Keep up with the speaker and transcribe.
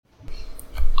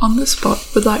On the Spot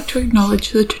would like to acknowledge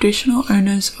the traditional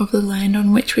owners of the land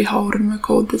on which we hold and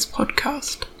record this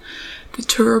podcast, the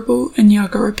Turrbal and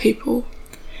Yagara people.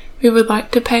 We would like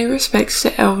to pay respects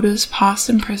to elders past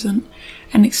and present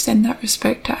and extend that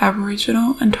respect to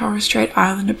Aboriginal and Torres Strait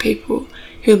Islander people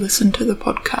who listen to the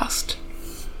podcast.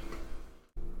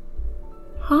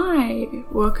 Hi,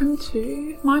 welcome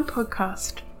to my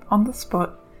podcast, On the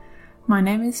Spot. My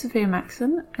name is Sophia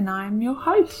Maxon and I am your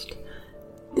host.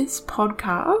 This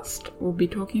podcast will be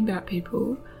talking about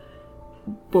people,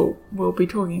 we'll be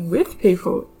talking with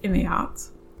people in the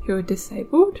arts who are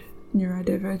disabled,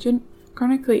 neurodivergent,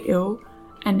 chronically ill,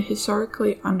 and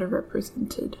historically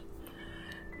underrepresented.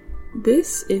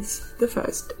 This is the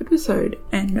first episode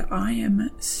and I am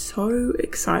so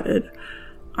excited.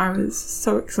 I was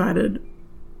so excited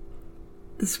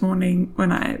this morning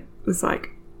when I was like,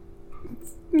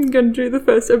 I'm going to do the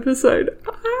first episode.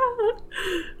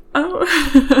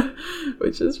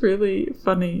 Which is really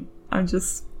funny. I'm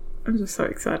just so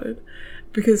excited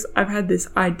because I've had this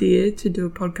idea to do a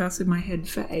podcast in my head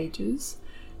for ages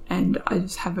and I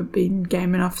just haven't been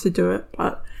game enough to do it,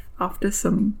 but after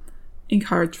some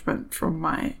encouragement from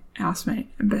my housemate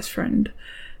and best friend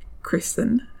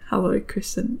Kristen, hello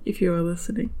Kristen if you are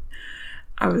listening,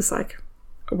 I was like,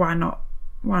 why not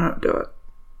do it?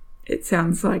 It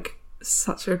sounds like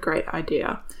such a great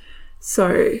idea.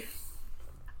 So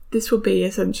this will be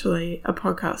essentially a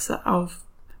podcast that I'll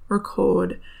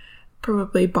record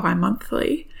probably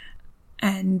bi-monthly,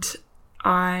 and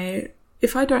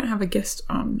if I don't have a guest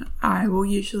on, I will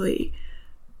usually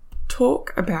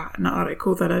talk about an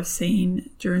article that I've seen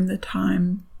during the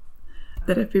time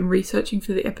that I've been researching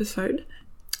for the episode.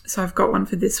 So I've got one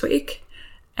for this week,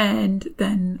 and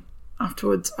then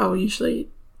afterwards I'll usually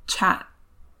chat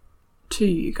to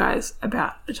you guys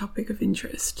about a topic of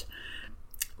interest,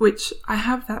 which I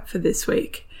have that for this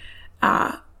week.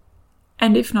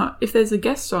 And if not, if there's a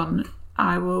guest on,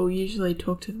 I will usually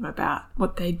talk to them about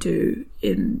what they do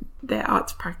in their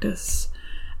arts practice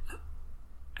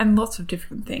and lots of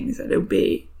different things. It'll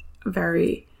be a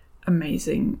very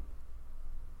amazing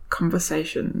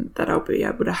conversation that I'll be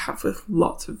able to have with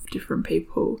lots of different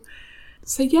people.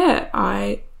 So yeah,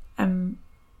 I am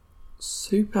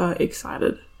super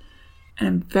excited and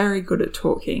I'm very good at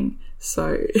talking.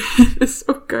 So this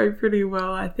will go pretty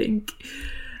well, I think.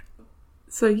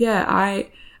 So yeah, I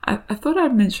thought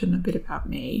I'd mention a bit about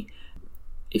me.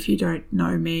 If you don't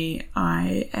know me,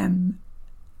 I am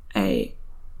a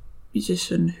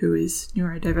musician who is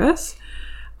neurodiverse.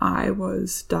 I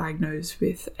was diagnosed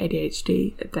with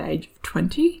ADHD at the age of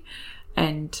 20,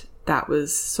 and that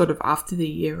was sort of after the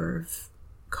year of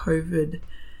COVID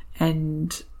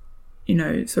and,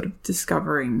 sort of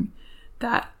discovering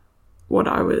that what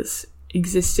I was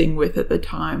existing with at the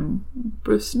time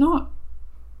was not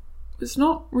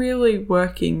really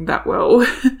working that well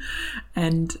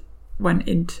and went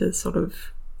into sort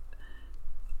of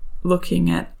looking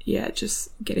at just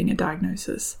getting a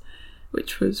diagnosis,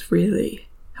 which was really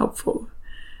helpful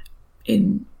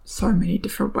in so many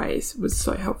different ways. It was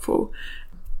so helpful.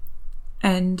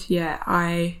 And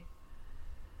I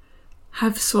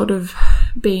have sort of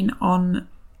been on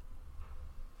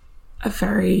a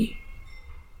very,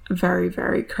 very,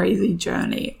 very crazy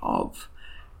journey of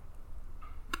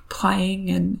playing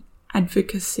and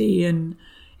advocacy, and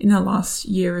in the last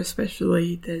year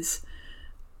especially,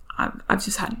 I've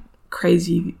just had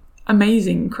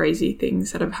amazing crazy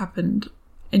things that have happened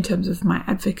in terms of my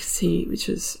advocacy, which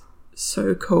is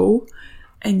so cool.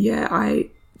 And I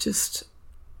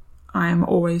am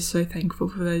always so thankful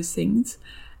for those things.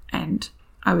 And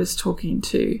I was talking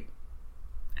to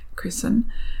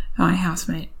Kristen, my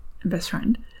housemate and best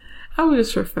friend. I will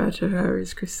just refer to her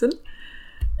as Kristen,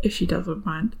 if she doesn't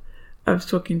mind. I was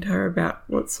talking to her about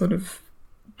what sort of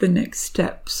the next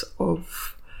steps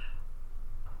of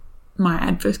my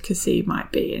advocacy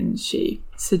might be, and she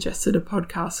suggested a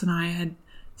podcast, and I had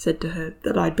said to her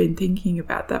that I'd been thinking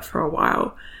about that for a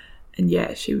while. And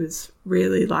she was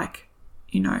really like,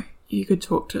 you could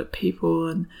talk to people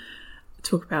and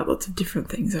talk about lots of different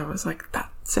things. I was like,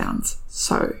 that sounds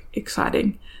so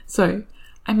exciting. So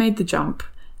I made the jump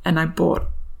and I bought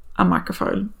a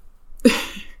microphone,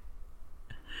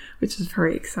 which is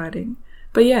very exciting.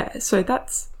 But so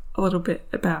that's a little bit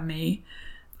about me.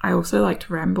 I also like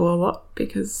to ramble a lot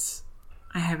because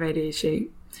I have ADHD,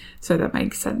 so that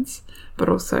makes sense. But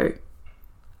also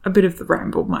a bit of the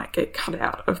ramble might get cut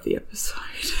out of the episode.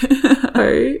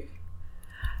 So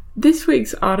this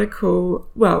week's article,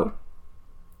 well,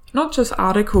 not just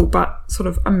article, but sort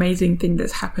of amazing thing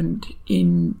that's happened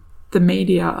in the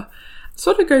media,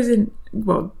 sort of goes in,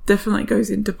 well, definitely goes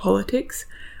into politics,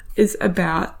 is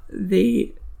about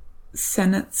the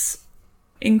Senate's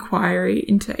inquiry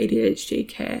into ADHD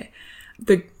care,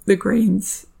 the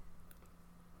Greens.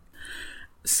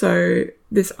 So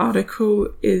this article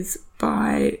is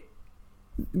by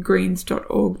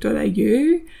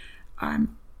greens.org.au.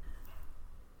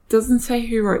 Doesn't say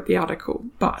who wrote the article,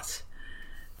 but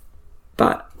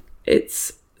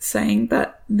it's saying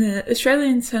that the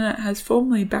Australian Senate has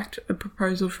formally backed a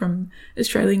proposal from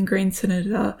Australian Green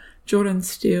Senator Jordan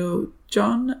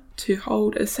Steele-John to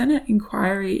hold a Senate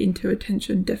inquiry into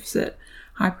attention deficit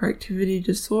hyperactivity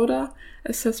disorder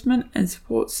assessment and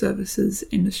support services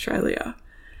in Australia.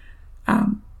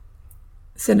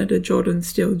 Senator Jordan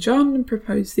Steele-John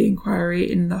proposed the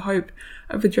inquiry in the hope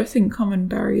of addressing common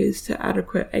barriers to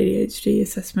adequate ADHD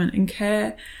assessment and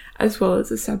care, as well as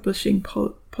establishing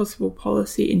possible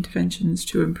policy interventions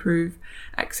to improve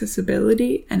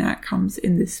accessibility and outcomes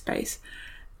in this space.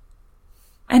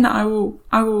 And I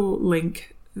will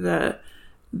link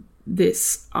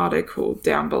this article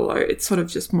down below. It's sort of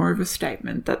just more of a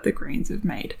statement that the Greens have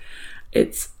made.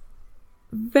 It's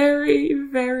very,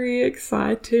 very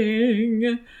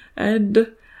exciting,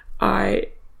 and I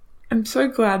am so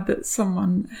glad that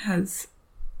someone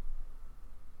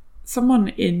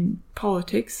in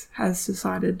politics has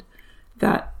decided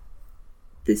that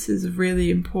this is a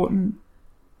really important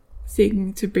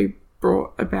thing to be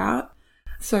brought about.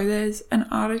 So there's an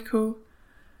article,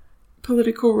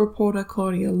 political reporter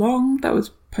Claudia Long, that was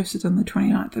posted on the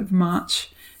 29th of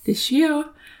March this year,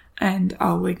 and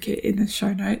I'll link it in the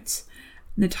show notes.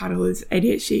 The title is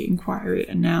ADHD Inquiry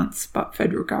Announced, but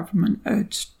Federal Government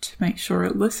Urged to Make Sure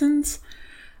It Listens.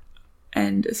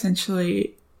 And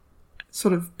essentially,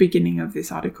 sort of beginning of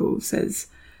this article says,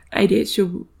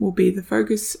 ADHD will be the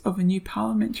focus of a new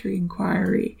parliamentary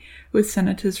inquiry with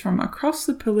senators from across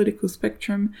the political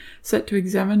spectrum set to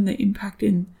examine the impact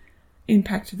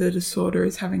the disorder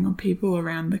is having on people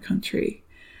around the country,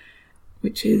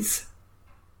 which is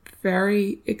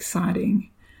very exciting.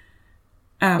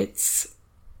 It's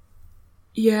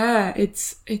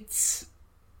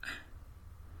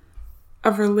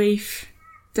a relief,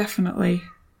 definitely,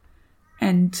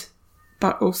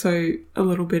 but also a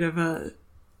little bit of a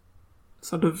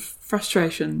sort of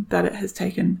frustration that it has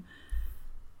taken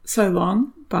so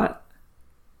long, but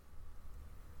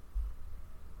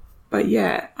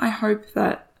yeah, I hope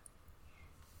that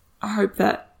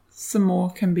some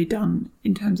more can be done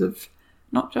in terms of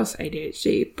not just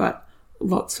ADHD, but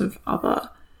lots of other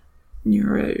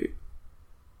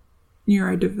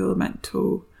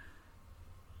neurodevelopmental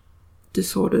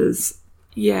disorders.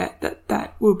 Yeah,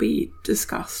 that will be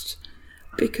discussed,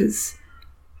 because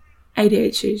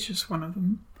ADHD is just one of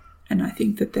them, and I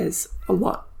think that there's a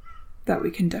lot that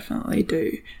we can definitely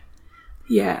do.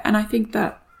 Yeah, and I think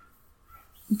that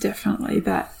definitely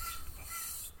that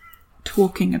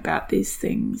talking about these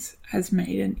things has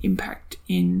made an impact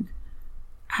in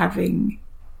having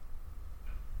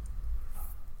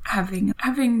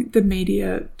the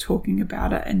media talking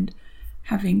about it and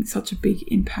having such a big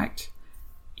impact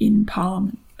in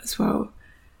Parliament as well.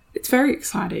 It's very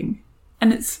exciting,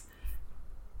 and it's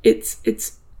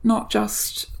not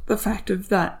just the fact of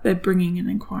that they're bringing an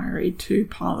inquiry to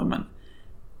Parliament.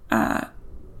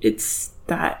 It's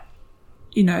that,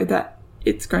 that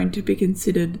it's going to be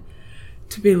considered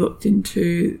to be looked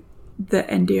into, the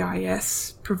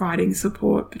NDIS providing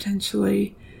support,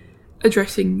 potentially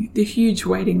addressing the huge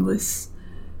waiting lists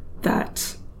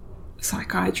that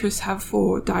psychiatrists have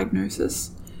for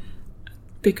diagnosis,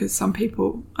 because some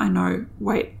people I know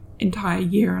wait entire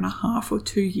 1.5 or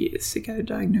 2 years to get a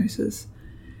diagnosis.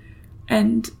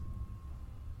 And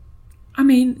I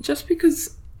mean, just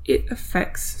because it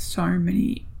affects so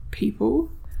many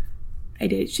people,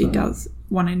 ADHD does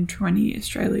 1 in 20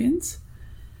 Australians,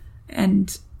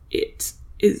 and it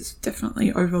is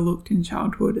definitely overlooked in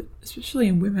childhood, especially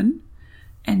in women.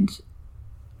 And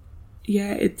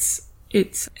yeah, it's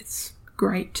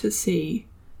great to see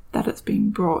that it's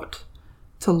being brought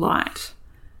to light.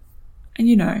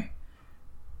 And I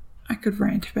could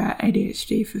rant about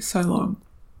ADHD for so long,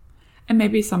 and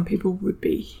maybe some people would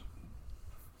be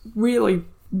really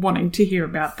wanting to hear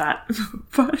about that,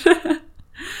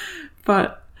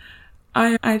 but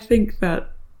I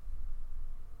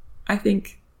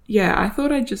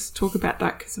thought I'd just talk about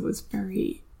that because it was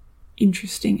very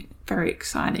interesting, very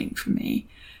exciting for me.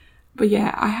 But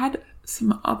yeah, I had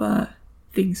some other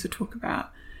things to talk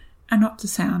about, and not to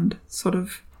sound sort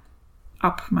of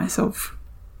up myself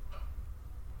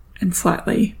and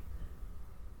slightly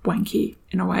wanky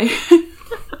in a way.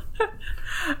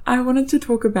 I wanted to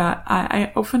talk about,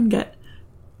 I often get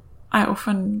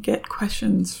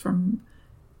questions from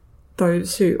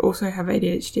those who also have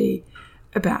ADHD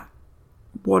about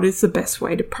what is the best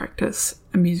way to practice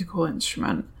a musical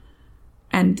instrument.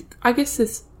 And I guess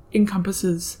this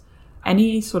encompasses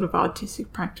any sort of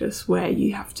artistic practice where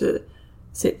you have to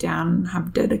sit down and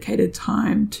have dedicated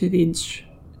time to the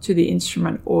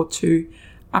instrument or to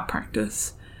a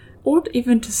practice, or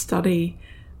even to study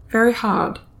very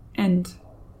hard. And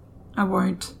I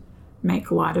won't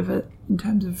make light of it in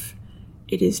terms of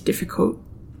it is difficult.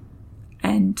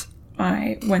 And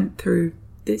I went through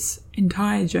this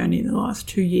entire journey in the last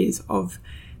 2 years of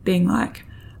being like,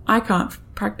 I can't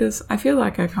practice, I feel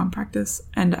like I can't practice,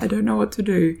 and I don't know what to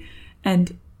do.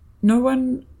 And no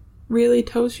one really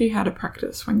tells you how to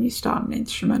practice when you start an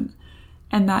instrument,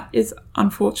 and that is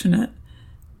unfortunate.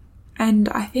 And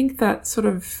I think that sort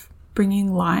of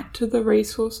bringing light to the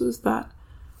resources that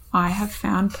I have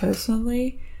found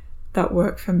personally that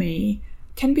work for me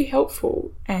can be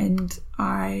helpful. And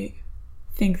I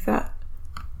think that,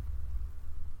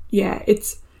 yeah,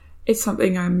 it's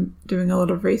something I'm doing a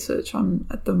lot of research on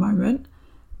at the moment.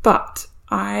 But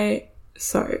I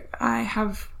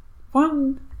have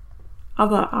one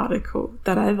other article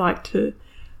that I like to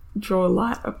draw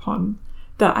light upon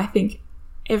that I think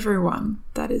everyone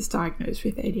that is diagnosed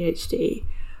with ADHD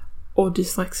or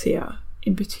dyslexia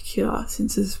in particular,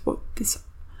 since this is what this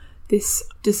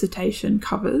dissertation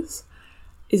covers,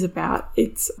 is about.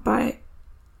 It's by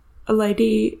a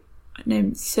lady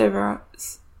named Sarah,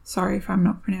 sorry if I'm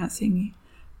not pronouncing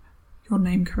your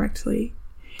name correctly,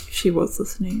 if she was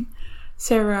listening,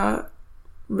 Sarah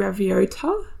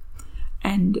Raviota,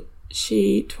 and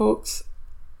she talks,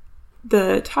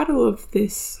 the title of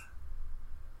this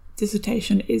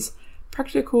dissertation is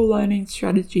Practical Learning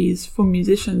Strategies for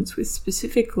Musicians with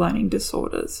Specific Learning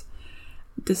Disorders,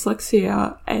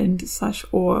 Dyslexia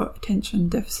and/or Attention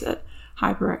Deficit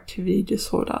Hyperactivity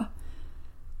Disorder.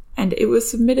 And it was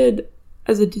submitted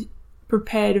as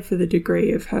prepared for the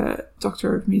degree of her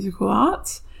Doctor of Musical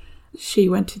Arts. She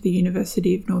went to the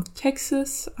University of North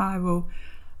Texas. I will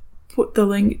put the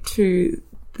link to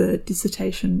the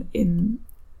dissertation in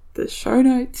the show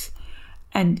notes.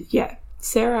 And yeah,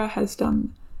 Sarah has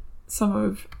done some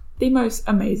of the most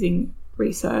amazing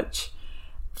research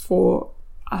for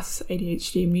us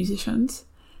ADHD musicians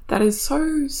that is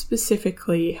so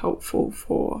specifically helpful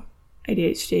for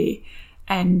ADHD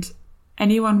and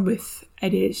anyone with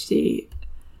ADHD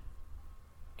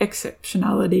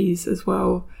exceptionalities as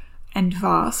well, and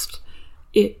vast.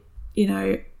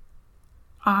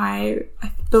 I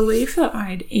believe that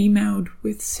I'd emailed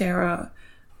with Sarah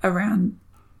around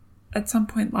at some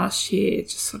point last year,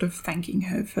 just sort of thanking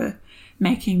her for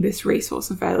making this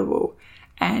resource available.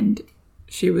 And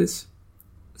she was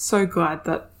so glad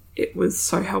that it was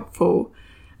so helpful.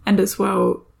 And as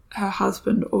well, her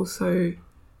husband also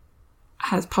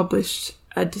has published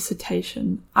a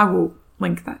dissertation. I will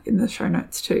link that in the show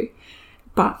notes too.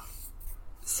 But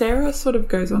Sarah sort of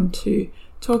goes on to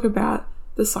talk about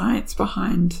the science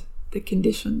behind the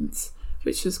conditions,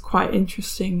 which is quite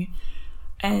interesting.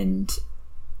 And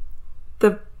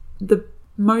the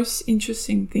most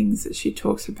interesting things that she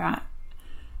talks about,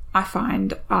 I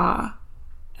find, are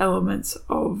elements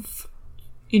of,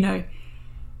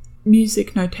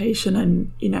 music notation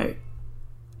and,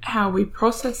 how we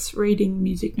process reading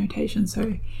music notation. So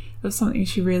it was something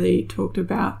she really talked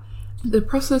about. The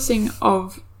processing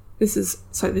of, this is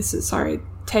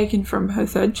taken from her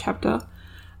third chapter,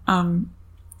 and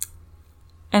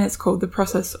it's called The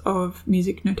Process of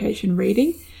Music Notation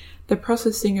Reading. The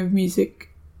processing of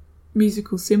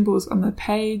musical symbols on the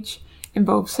page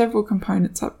involves several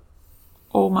components that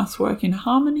all must work in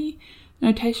harmony.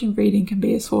 Notation reading can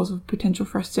be a source of potential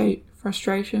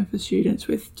frustration for students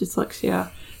with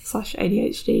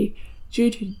dyslexia/ADHD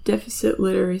due to deficit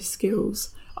literary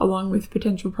skills, along with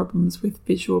potential problems with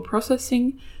visual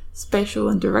processing, spatial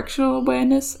and directional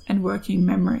awareness, and working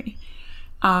memory.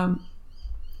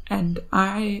 And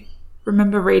I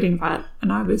remember reading that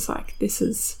and I was like, this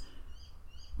is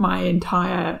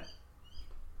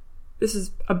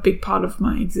a big part of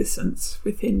my existence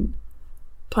within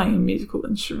playing a musical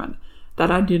instrument that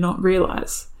I did not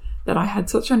realise that I had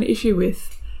such an issue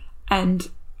with. And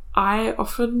I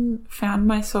often found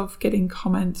myself getting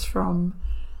comments from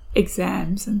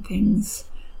exams and things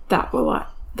that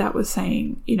were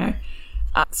saying,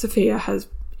 Sophia has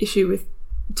issue with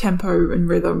tempo and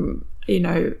rhythm,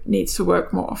 needs to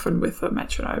work more often with a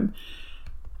metronome.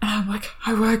 And I'm like,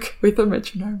 I work with a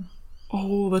metronome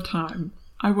all the time.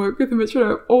 And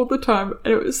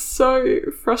it was so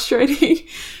frustrating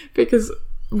because,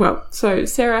 so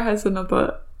Sarah has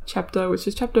another chapter, which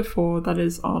is chapter 4, that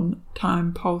is on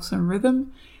time, pulse, and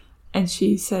rhythm. And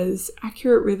she says,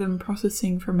 accurate rhythm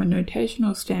processing from a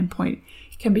notational standpoint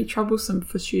can be troublesome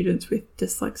for students with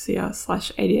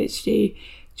dyslexia/ADHD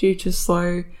due to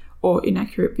slow or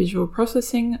inaccurate visual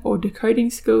processing or decoding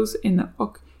skills in the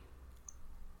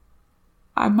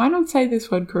I might not say this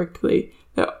word correctly,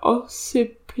 the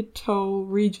occipital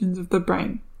regions of the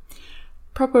brain.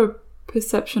 Proper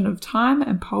perception of time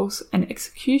and pulse and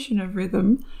execution of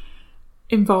rhythm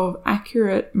involve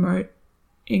accurate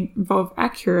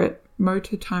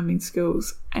motor timing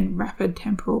skills and rapid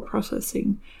temporal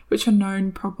processing, which are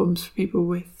known problems for people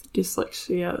with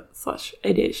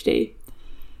dyslexia/ADHD.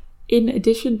 In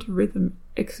addition to rhythm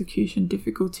execution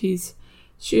difficulties,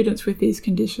 students with these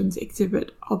conditions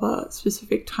exhibit other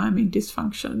specific timing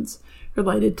dysfunctions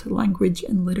related to language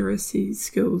and literacy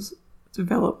skills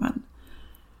development.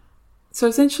 So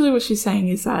essentially what she's saying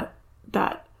is that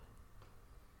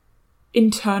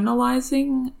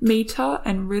internalizing meter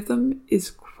and rhythm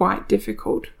is quite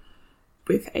difficult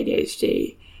with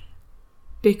ADHD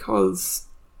because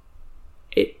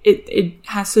it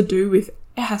has to do with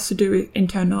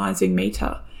internalizing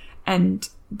meter, and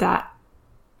that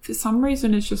for some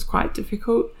reason it's just quite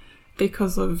difficult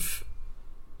because of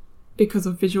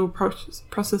visual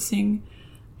processing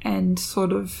and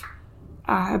sort of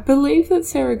I believe that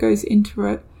Sarah goes into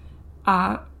it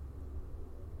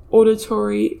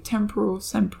auditory temporal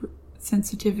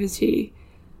sensitivity,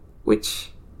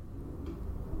 which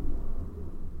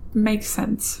makes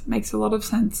a lot of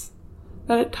sense,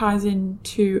 that it ties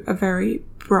into a very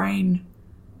brain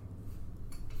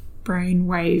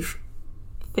wave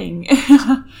thing,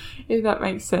 if that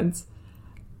makes sense.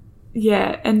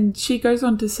 Yeah, and she goes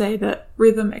on to say that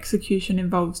rhythm execution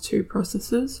involves two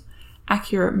processes: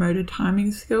 accurate motor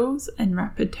timing skills and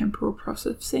rapid temporal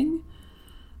processing.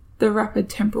 The rapid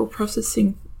temporal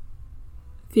processing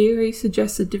theory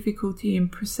suggests a difficulty in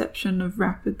perception of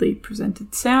rapidly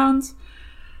presented sounds,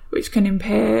 which can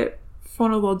impair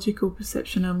phonological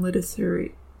perception and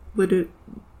literacy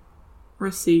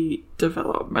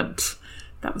development.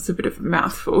 That was a bit of a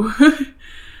mouthful.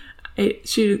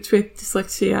 Students with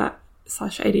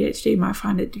dyslexia/ADHD might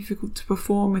find it difficult to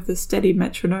perform with a steady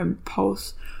metronome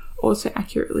pulse or to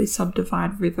accurately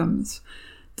subdivide rhythms,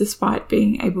 despite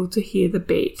being able to hear the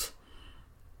beat.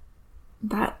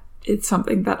 That is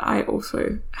something that I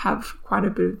also have quite a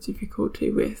bit of difficulty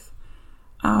with.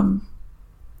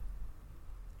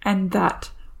 And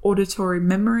that auditory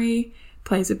memory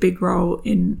plays a big role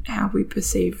in how we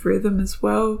perceive rhythm as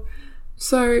well.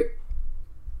 So,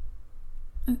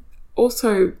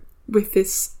 also with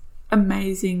this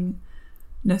amazingness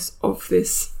of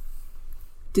this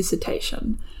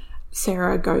dissertation,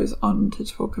 Sarah goes on to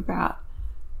talk about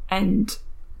and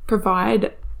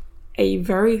provide a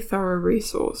very thorough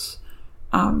resource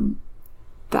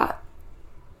that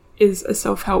is a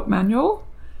self-help manual.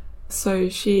 So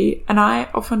she, and I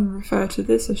often refer to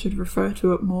this, I should refer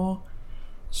to it more.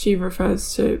 She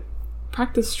refers to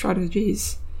practice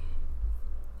strategies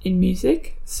in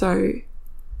music. So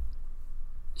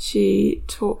she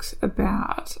talks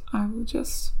about, I will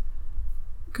just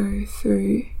go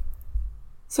through.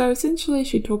 So essentially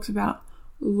she talks about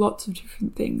lots of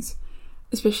different things,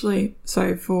 especially,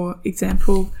 so for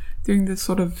example, doing the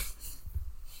sort of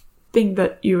thing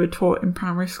that you were taught in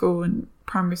primary school and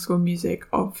primary school music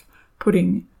of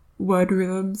putting word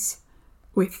rhythms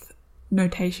with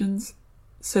notations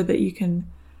so that you can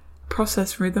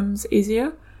process rhythms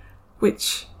easier,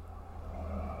 which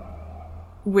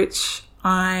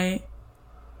I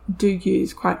do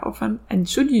use quite often and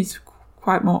should use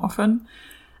quite more often,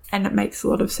 and it makes a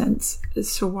lot of sense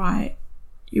as to why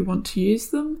you want to use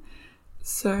them.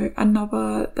 So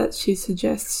another that she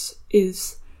suggests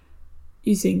is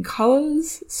using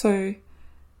colours, so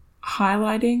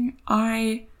highlighting.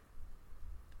 I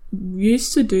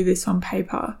used to do this on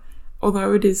paper,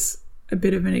 although it is a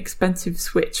bit of an expensive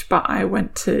switch, but I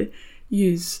went to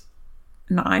use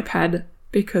an iPad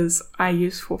because I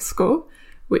use Fourscore,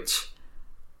 which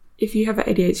if you have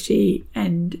ADHD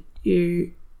and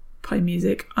you play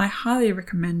music, I highly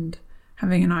recommend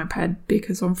having an iPad,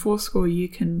 because on Fourscore you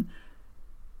can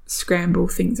scramble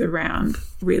things around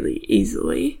really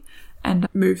easily and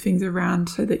move things around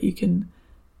so that you can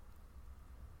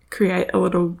create a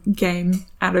little game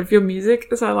out of your music,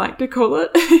 as I like to call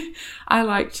it. I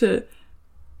like to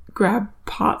grab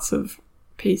parts of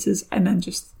pieces and then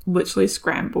just literally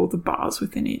scramble the bars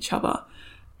within each other.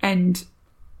 And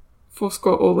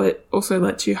Fourscore also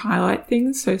lets you highlight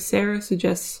things. So Sarah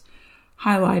suggests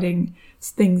highlighting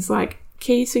things like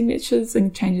key signatures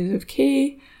and changes of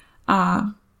key,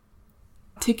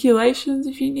 articulations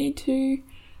if you need to.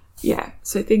 Yeah,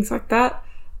 so things like that.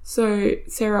 So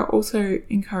Sarah also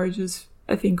encourages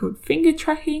a thing called finger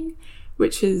tracking,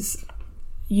 which is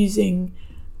using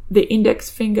the index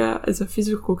finger as a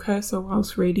physical cursor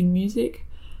whilst reading music.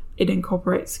 It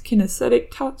incorporates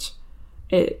kinesthetic touch.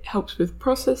 It helps with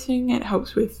processing. It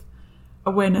helps with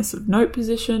awareness of note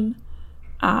position.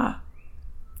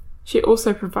 She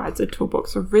also provides a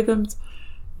toolbox of rhythms.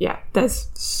 Yeah, there's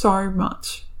so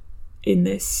much in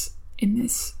this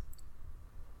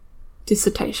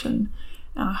dissertation.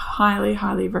 I highly,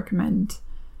 highly recommend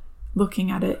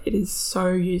looking at it. It is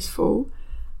so useful.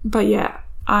 But yeah,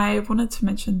 I wanted to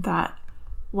mention that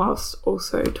whilst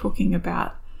also talking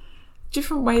about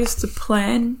different ways to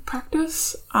plan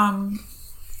practice.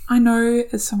 I know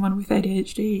as someone with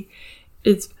ADHD,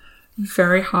 it's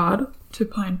very hard to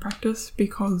plan practice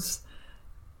because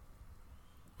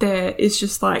there is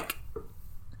just like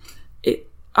it.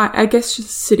 I guess just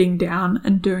sitting down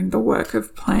and doing the work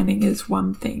of planning is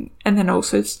one thing, and then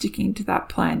also sticking to that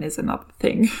plan is another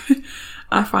thing.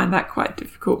 I find that quite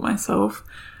difficult myself.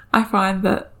 I find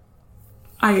that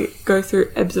I go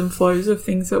through ebbs and flows of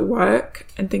things that work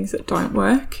and things that don't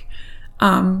work.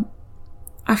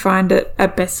 I find that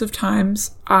at best of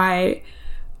times I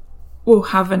will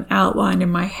have an outline in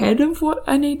my head of what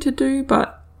I need to do,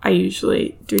 but I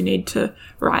usually do need to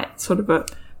write sort of a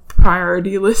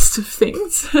priority list of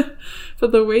things for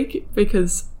the week,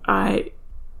 because I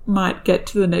might get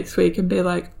to the next week and be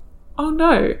like, oh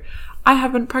no, I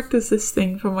haven't practiced this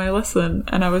thing for my lesson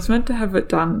and I was meant to have it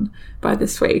done by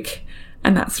this week,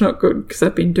 and that's not good because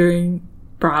I've been doing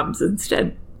Brahms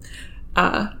instead.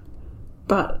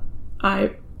 But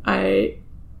I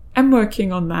am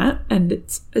working on that, and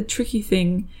it's a tricky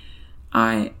thing.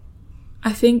 I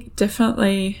think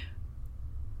definitely,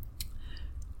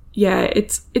 yeah,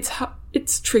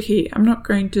 it's tricky. I'm not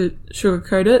going to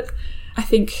sugarcoat it. I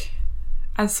think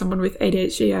as someone with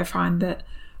ADHD, I find that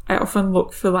I often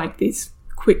look for like these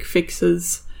quick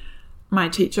fixes. My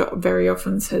teacher very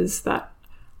often says that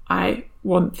I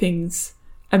want things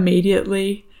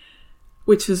immediately,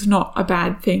 which is not a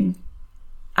bad thing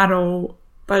at all,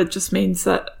 but it just means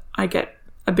that I get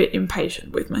a bit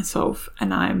impatient with myself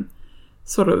and I'm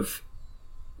sort of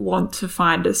want to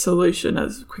find a solution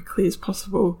as quickly as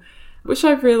possible, which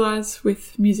I've realised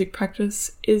with music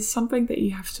practice is something that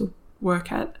you have to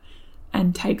work at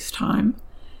and takes time.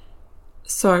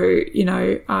 So,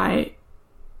 I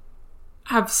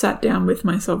have sat down with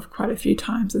myself quite a few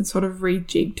times and sort of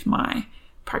rejigged my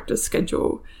practice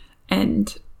schedule,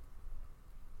 and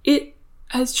it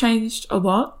has changed a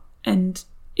lot, and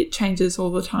it changes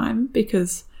all the time,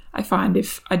 because I find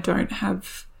if I don't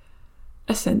have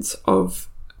a sense of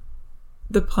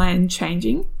the plan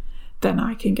changing, then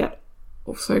I can get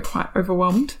also quite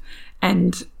overwhelmed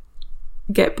and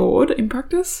get bored in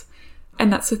practice.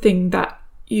 And that's the thing that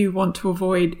you want to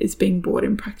avoid, is being bored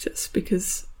in practice,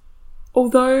 because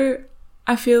although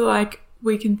I feel like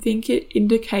we can think it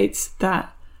indicates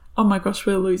that, oh my gosh,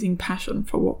 we're losing passion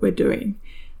for what we're doing,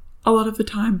 a lot of the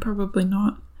time probably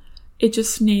not. It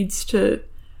just we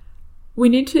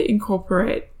need to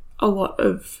incorporate a lot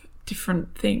of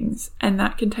different things, and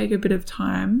that can take a bit of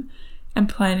time and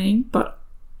planning, but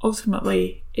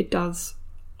ultimately it does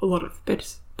a lot of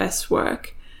best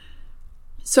work.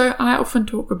 So I often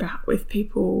talk about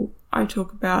interleaved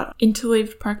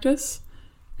practice.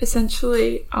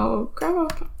 Essentially, I'll grab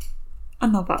up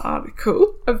another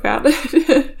article about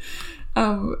it.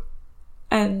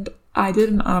 And I did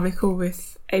an article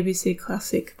with ABC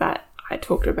Classic that I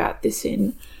talked about this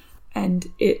in, and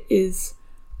it is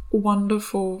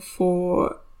wonderful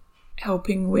for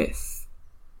helping with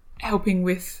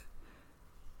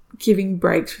giving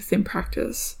breaks within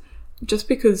practice, just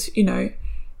because,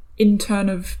 in turn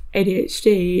of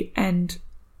ADHD and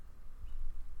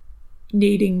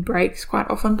needing breaks quite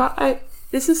often, but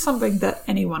this is something that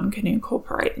anyone can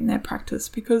incorporate in their practice,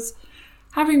 because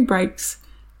having breaks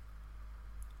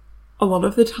a lot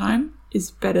of the time is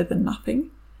better than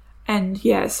nothing. And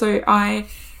yeah, so I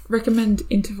recommend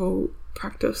interval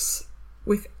practice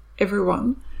with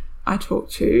everyone I talk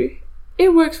to.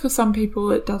 It works for some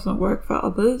people, it doesn't work for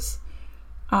others.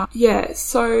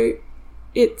 So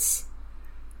it's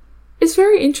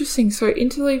very interesting. So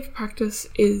interleaved practice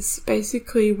is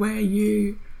basically where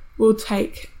you will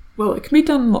take, well, it can be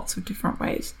done lots of different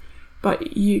ways,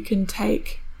 but you can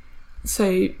take,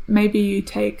 so maybe you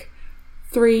take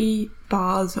 3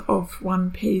 bars of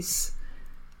one piece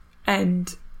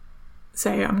and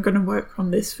say, I'm going to work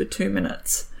on this for 2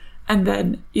 minutes, and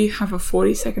then you have a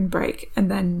 40-second break,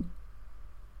 and then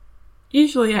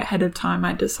usually ahead of time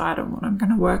I decide on what I'm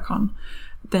going to work on.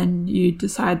 Then you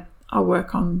decide, I'll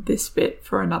work on this bit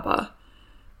for another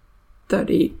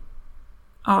 3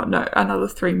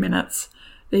 minutes,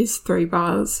 these 3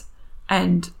 bars,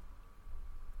 and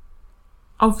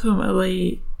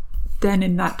ultimately then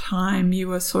in that time you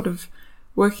were sort of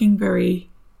working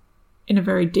in a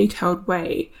very detailed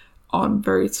way on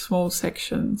very small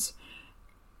sections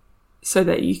so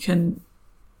that you can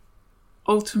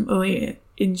ultimately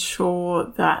ensure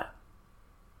that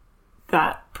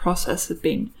that process has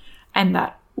been and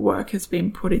that work has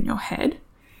been put in your head,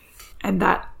 and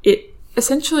that it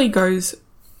essentially goes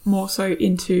more so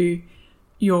into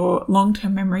your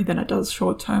long-term memory than it does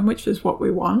short-term, which is what we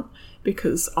want,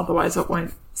 because otherwise it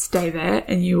won't stay there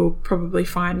and you will probably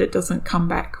find it doesn't come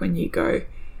back when you go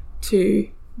to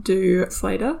do it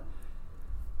later.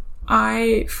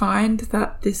 I find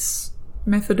that this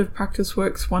method of practice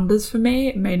works wonders for me.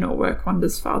 It may not work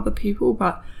wonders for other people,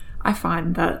 but I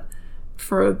find that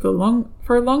for a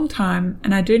long time,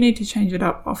 and I do need to change it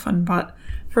up often, but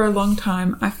for a long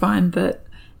time I found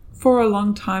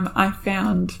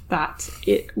that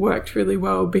it worked really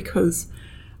well because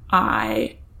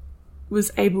I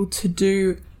was able to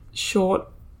do short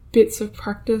bits of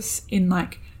practice in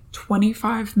like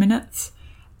 25 minutes,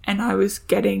 and I was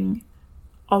getting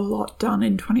a lot done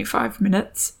in 25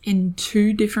 minutes in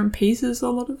 2 different pieces a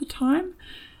lot of the time.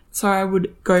 So I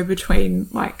would go between,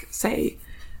 like, say,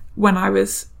 when I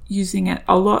was using it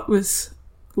a lot was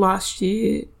last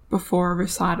year before a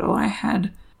recital I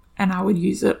had, and I would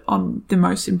use it on the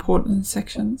most important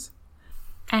sections.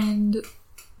 And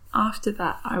after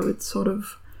that, I would sort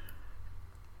of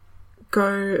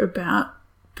go about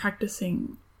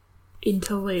practicing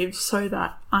interleaves so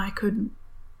that I could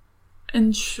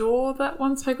ensure that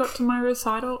once I got to my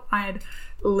recital, I had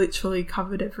literally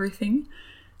covered everything.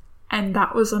 And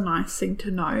that was a nice thing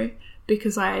to know,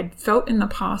 because I had felt in the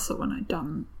past that when I'd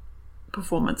done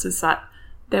performances that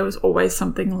there was always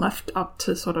something left up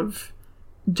to sort of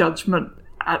judgment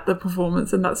at the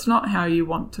performance, and that's not how you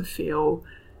want to feel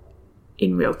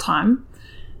in real time.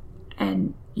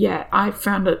 And yeah, I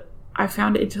found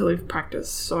interleave practice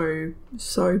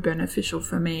so beneficial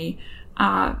for me.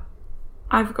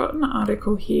 I've got an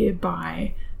article here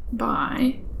by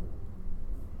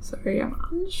sorry, I'm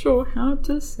unsure how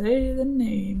to say the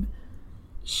name.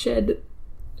 Shed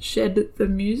the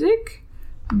Music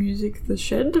the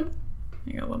Shed.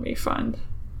 Hang on, let me find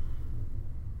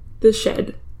The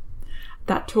Shed,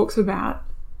 that talks about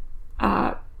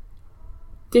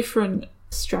different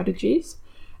strategies,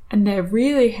 and they're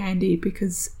really handy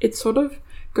because it sort of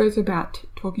goes about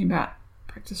talking about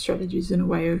practice strategies in a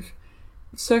way of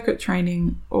circuit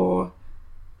training, or,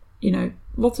 you know,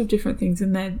 lots of different things.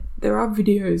 And there are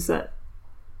videos that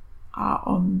are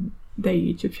on their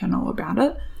YouTube channel about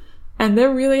it, and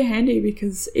they're really handy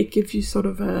because it gives you sort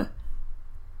of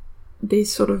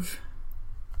these sort of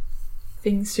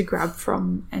things to grab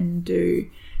from and do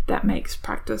that makes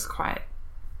practice quite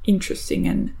interesting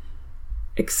and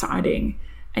exciting.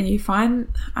 And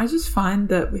I just find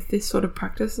that with this sort of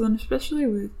practice, and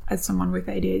especially as someone with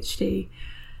ADHD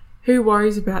who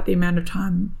worries about the amount of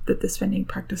time that they're spending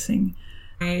practicing,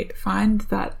 I find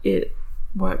that it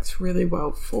works really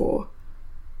well for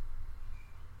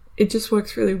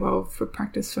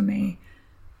practice for me.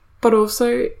 But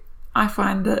also I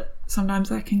find that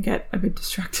sometimes I can get a bit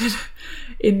distracted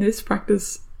in this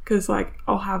practice, because like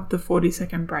I'll have the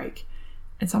 40-second break,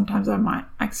 and sometimes I might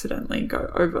accidentally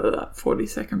go over that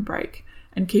 40-second break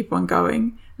and keep on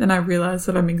going. Then I realise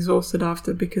that I'm exhausted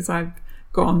after because I've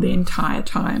gone the entire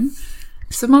time.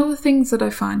 Some other things that I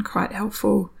find quite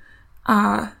helpful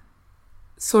are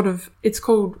it's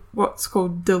called what's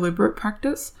called deliberate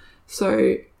practice.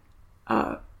 So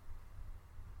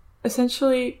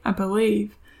essentially, I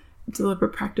believe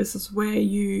deliberate practice is where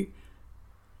you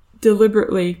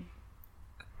deliberately,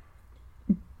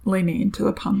 leaning into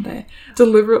the pun there,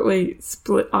 deliberately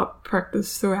split up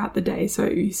practice throughout the day. So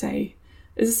you say,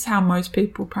 this is how most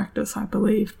people practice, I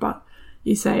believe, but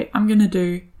you say, I'm going to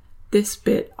do this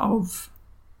bit of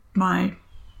my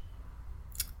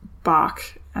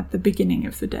bark at the beginning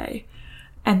of the day,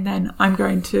 and then I'm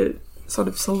going to sort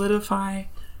of solidify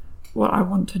what I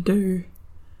want to do,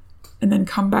 and then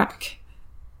come back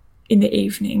in the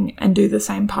evening and do the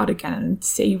same part again and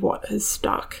see what has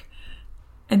stuck.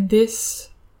 And this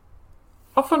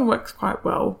often works quite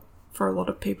well for a lot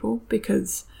of people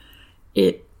because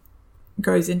it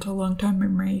goes into long-term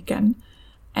memory again,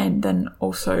 and then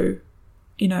also,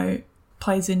 you know,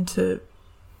 plays into,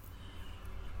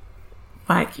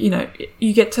 like, you know,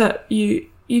 you get to,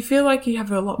 you feel like you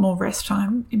have a lot more rest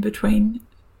time in between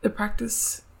the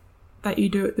practice that you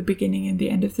do at the beginning and the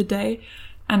end of the day.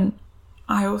 And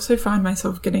I also find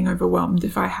myself getting overwhelmed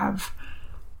if I have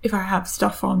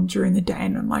stuff on during the day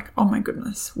and I'm like, oh my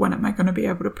goodness, when am I going to be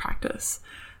able to practice?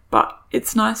 But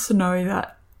it's nice to know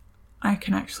that I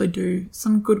can actually do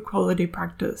some good quality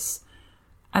practice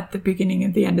at the beginning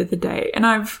and the end of the day. And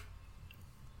I've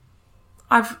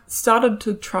started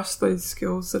to trust those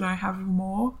skills that I have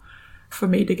more for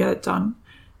me to get it done.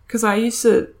 Because I used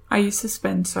to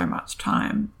spend so much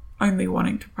time only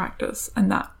wanting to practice, and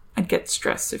that I'd get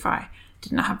stressed if I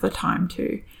didn't have the time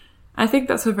to. I think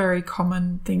that's a very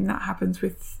common thing that happens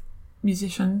with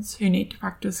musicians who need to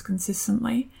practice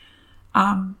consistently.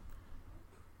 But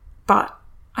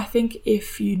I think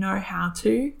if you know how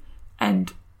to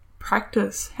and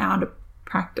practice how to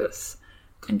practice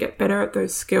and get better at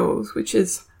those skills, which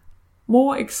is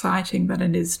more exciting than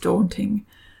it is daunting,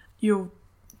 you'll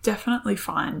definitely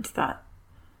find that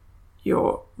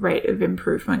your rate of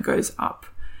improvement goes up.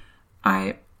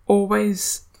 I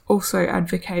always also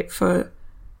advocate for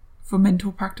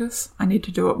mental practice. I need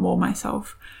to do it more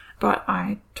myself, but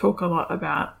I talk a lot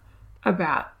about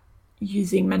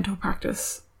using mental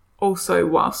practice also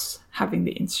whilst having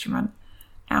the instrument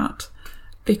out,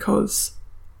 because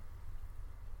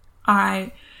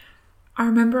I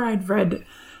remember I'd read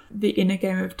The Inner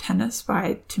Game of Tennis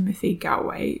by Timothy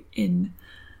Galway in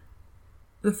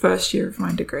the first year of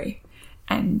my degree,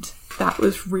 and that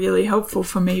was really helpful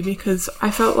for me because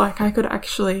I felt like I could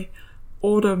actually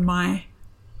order my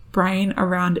brain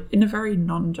around in a very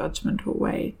non-judgmental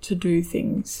way to do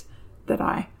things that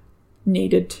I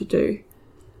needed to do,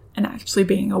 and actually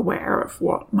being aware of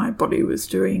what my body was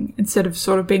doing instead of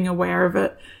sort of being aware of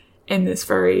it in this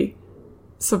very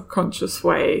subconscious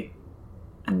way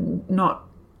and not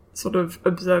sort of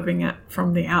observing it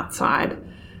from the outside.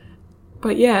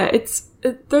 But yeah,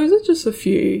 those are just a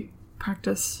few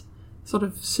practice sort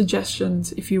of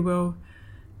suggestions, if you will,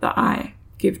 that I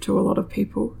give to a lot of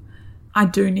people. I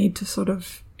do need to sort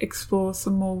of explore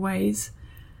some more ways.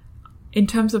 In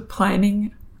terms of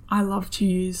planning, I love to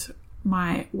use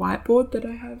my whiteboard that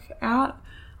I have out.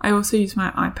 I also use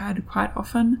my iPad quite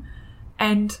often,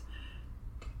 and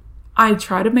I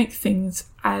try to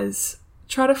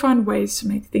find ways to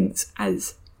make things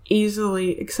as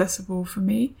easily accessible for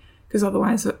me, because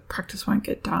otherwise the practice won't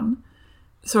get done.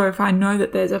 So if I know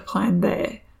that there's a plan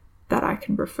there that I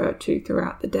can refer to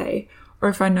throughout the day, or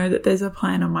if I know that there's a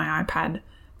plan on my iPad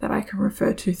that I can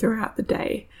refer to throughout the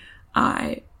day,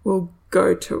 I will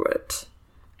go to it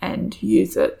and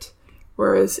use it.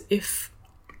 Whereas if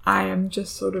I am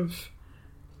just sort of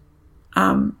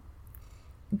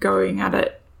going at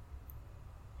it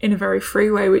in a very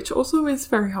free way, which also is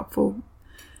very helpful,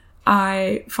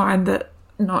 I find that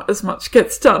not as much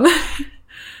gets done.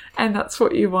 And that's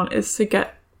what you want, is to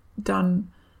get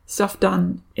stuff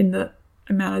done in the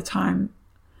amount of time,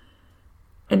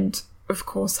 and of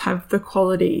course have the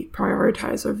quality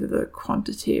prioritize over the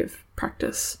quantity of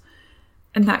practice.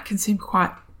 And that can seem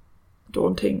quite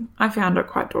daunting. I found it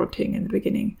quite daunting in the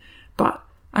beginning, but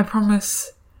I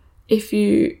promise if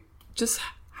you just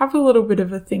have a little bit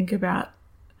of a think about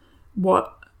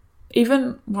what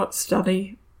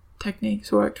study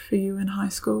techniques worked for you in high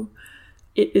school,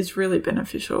 it is really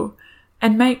beneficial.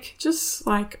 And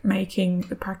making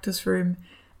the practice room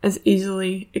as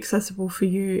easily accessible for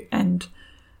you and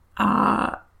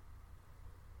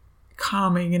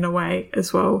calming in a way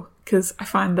as well, because I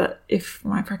find that if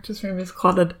my practice room is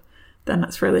cluttered, then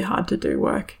it's really hard to do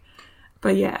work.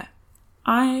 But yeah,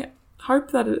 I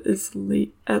hope that it is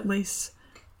at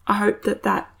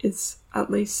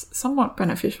least somewhat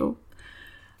beneficial.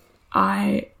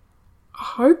 I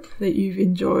hope that you've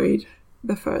enjoyed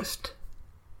the first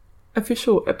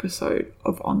official episode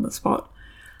of On the Spot.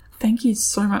 Thank you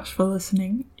so much for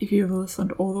listening. If you've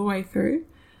listened all the way through,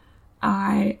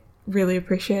 I really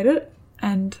appreciate it.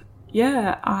 And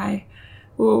yeah, I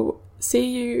will see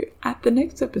you at the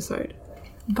next episode.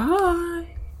 Bye.